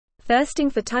thirsting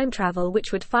for time travel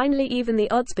which would finally even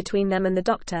the odds between them and the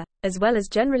Doctor, as well as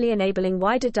generally enabling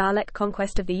wider Dalek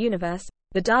conquest of the universe.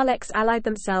 The Daleks allied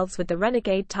themselves with the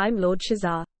renegade Time Lord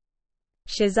Shazar.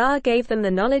 Shazar gave them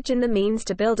the knowledge and the means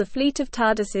to build a fleet of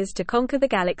TARDISes to conquer the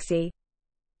galaxy.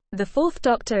 The Fourth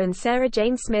Doctor and Sarah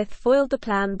Jane Smith foiled the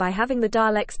plan by having the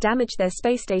Daleks damage their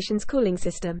space station's cooling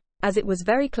system, as it was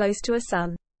very close to a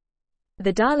sun.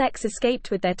 The Daleks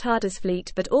escaped with their TARDIS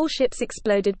fleet, but all ships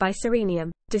exploded by serenium,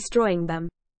 destroying them.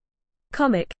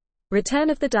 Comic.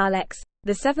 Return of the Daleks.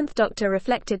 The Seventh Doctor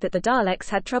reflected that the Daleks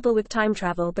had trouble with time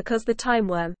travel because the Time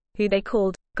Worm, who they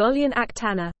called Golian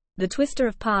Actana, the Twister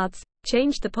of Paths,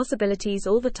 changed the possibilities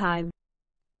all the time.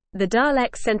 The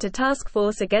Daleks sent a task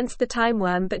force against the Time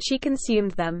Worm, but she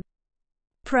consumed them.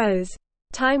 Pros.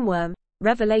 Time Worm.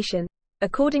 Revelation.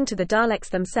 According to the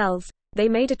Daleks themselves, they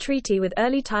made a treaty with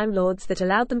early Time Lords that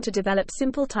allowed them to develop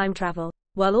simple time travel,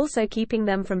 while also keeping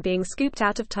them from being scooped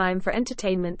out of time for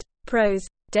entertainment. Pros.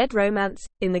 Dead romance,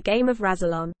 in the game of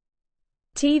Razalon.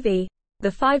 TV.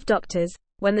 The Five Doctors.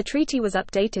 When the treaty was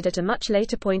updated at a much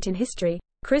later point in history,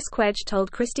 Chris Quedge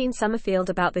told Christine Summerfield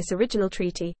about this original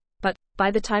treaty, but, by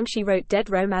the time she wrote Dead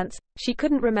Romance, she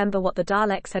couldn't remember what the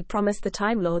Daleks had promised the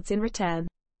Time Lords in return.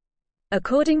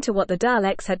 According to what the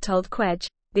Daleks had told Quedge,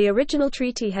 the original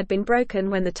treaty had been broken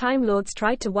when the Time Lords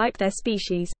tried to wipe their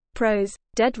species. Pros.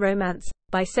 Dead Romance,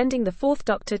 by sending the Fourth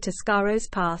Doctor to Skaro's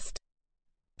past.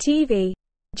 TV.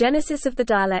 Genesis of the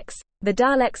Daleks. The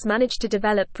Daleks managed to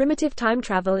develop primitive time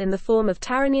travel in the form of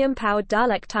Taranium-powered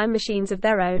Dalek time machines of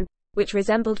their own, which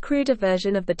resembled cruder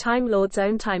version of the Time Lords'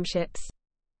 own timeships.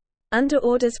 Under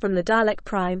orders from the Dalek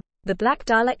Prime, the Black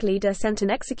Dalek leader sent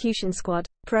an execution squad.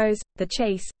 Pros. The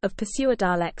chase of pursuer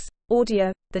Daleks.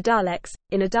 Audio. The Daleks,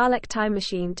 in a Dalek time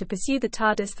machine to pursue the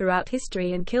TARDIS throughout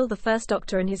history and kill the First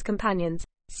Doctor and his companions,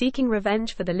 seeking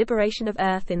revenge for the liberation of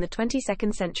Earth in the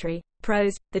 22nd century.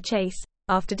 Pros. The chase.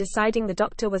 After deciding the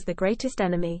Doctor was the greatest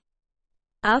enemy.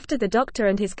 After the Doctor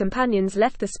and his companions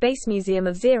left the Space Museum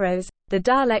of Zeros, the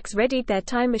Daleks readied their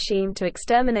time machine to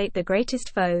exterminate the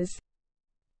greatest foes.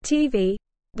 TV.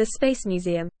 The Space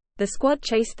Museum. The squad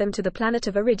chased them to the planet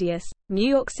of Iridius, New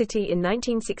York City in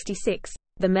 1966,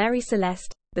 the Mary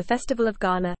Celeste, the Festival of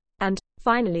Ghana, and,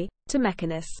 finally, to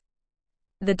Mechanus.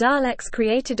 The Daleks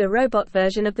created a robot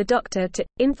version of the Doctor to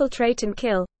infiltrate and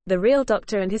kill the real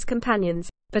Doctor and his companions,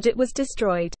 but it was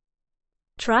destroyed.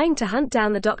 Trying to hunt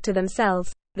down the Doctor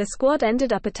themselves, the squad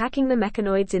ended up attacking the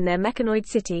mechanoids in their mechanoid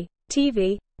city.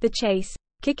 TV. The chase,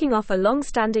 kicking off a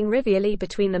long-standing rivalry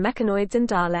between the mechanoids and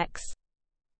Daleks.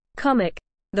 Comic.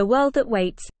 The World That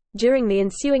Waits. During the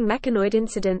ensuing mechanoid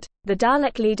incident, the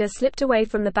Dalek leader slipped away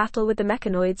from the battle with the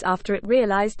mechanoids after it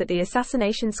realized that the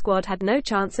assassination squad had no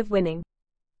chance of winning.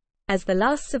 As the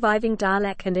last surviving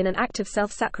Dalek and in an act of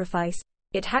self-sacrifice,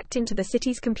 it hacked into the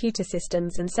city's computer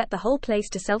systems and set the whole place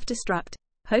to self-destruct,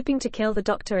 hoping to kill the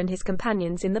Doctor and his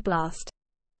companions in the blast.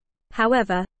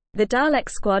 However, the Dalek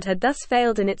squad had thus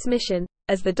failed in its mission,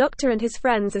 as the Doctor and his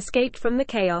friends escaped from the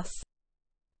chaos.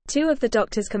 Two of the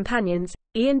Doctor's companions,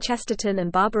 Ian Chesterton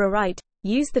and Barbara Wright,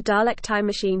 used the Dalek time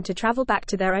machine to travel back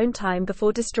to their own time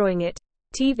before destroying it.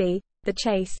 TV. The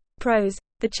chase. Pros.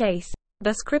 The chase,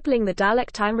 thus crippling the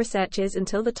Dalek time researchers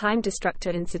until the Time Destructor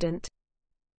incident.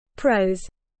 Pros.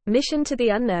 Mission to the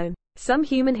unknown. Some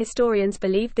human historians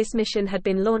believed this mission had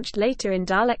been launched later in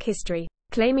Dalek history,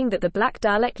 claiming that the Black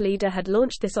Dalek leader had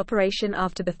launched this operation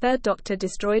after the Third Doctor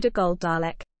destroyed a gold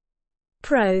Dalek.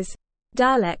 Pros.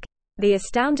 Dalek. The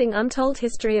astounding untold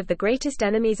history of the greatest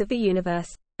enemies of the universe.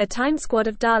 A time squad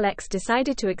of Daleks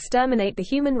decided to exterminate the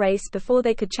human race before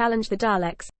they could challenge the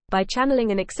Daleks, by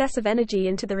channeling an excess of energy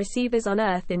into the receivers on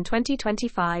Earth in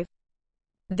 2025.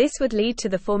 This would lead to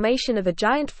the formation of a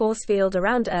giant force field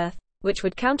around Earth, which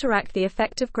would counteract the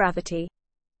effect of gravity.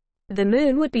 The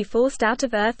Moon would be forced out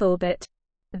of Earth orbit.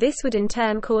 This would in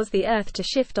turn cause the Earth to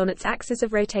shift on its axis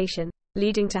of rotation,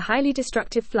 leading to highly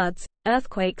destructive floods,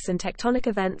 earthquakes and tectonic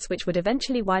events which would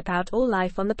eventually wipe out all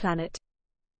life on the planet.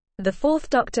 The Fourth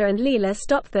Doctor and Leela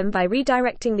stopped them by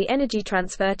redirecting the energy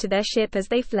transfer to their ship as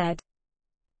they fled.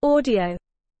 Audio.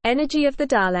 Energy of the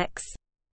Daleks.